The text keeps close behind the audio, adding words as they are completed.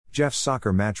Jeff's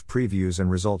Soccer Match Previews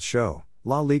and Results Show,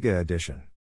 La Liga Edition.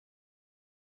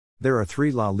 There are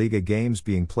 3 La Liga games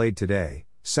being played today,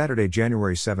 Saturday,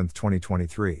 January 7,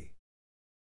 2023.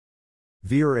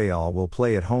 Villarreal will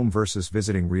play at home versus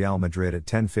visiting Real Madrid at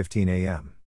 10:15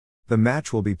 a.m. The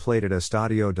match will be played at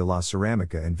Estadio de la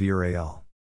Ceramica in Villarreal.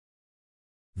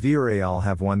 Villarreal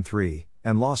have won 3,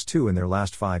 and lost 2 in their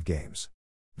last 5 games.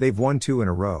 They've won 2 in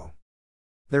a row.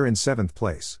 They're in 7th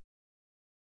place.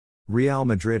 Real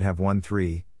Madrid have won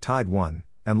 3, tied 1,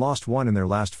 and lost 1 in their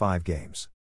last 5 games.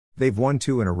 They've won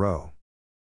 2 in a row.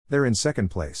 They're in 2nd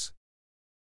place.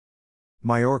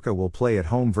 Mallorca will play at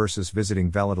home versus visiting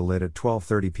Valladolid at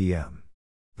 12:30 p.m.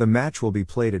 The match will be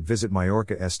played at Visit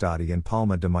Mallorca Estadi in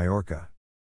Palma de Mallorca.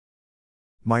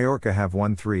 Mallorca have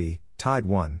won 3, tied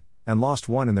 1, and lost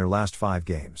 1 in their last 5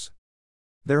 games.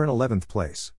 They're in 11th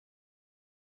place.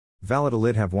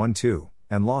 Valladolid have won 2,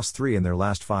 and lost 3 in their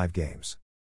last 5 games.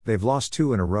 They've lost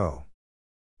 2 in a row.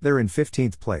 They're in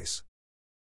 15th place.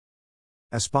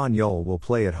 Espanyol will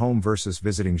play at home versus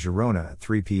visiting Girona at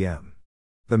 3 p.m.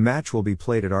 The match will be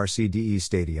played at RCDE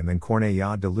Stadium in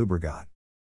Cornellà de Llobregat.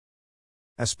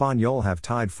 Espanyol have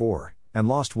tied 4, and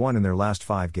lost 1 in their last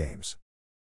 5 games.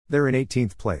 They're in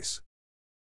 18th place.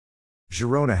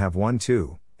 Girona have won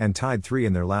 2, and tied 3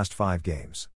 in their last 5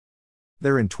 games.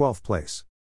 They're in 12th place.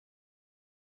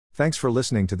 Thanks for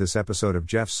listening to this episode of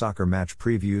Jeff's Soccer Match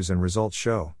Previews and Results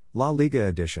Show, La Liga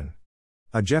Edition.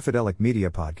 A Jeffadelic Media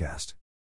podcast.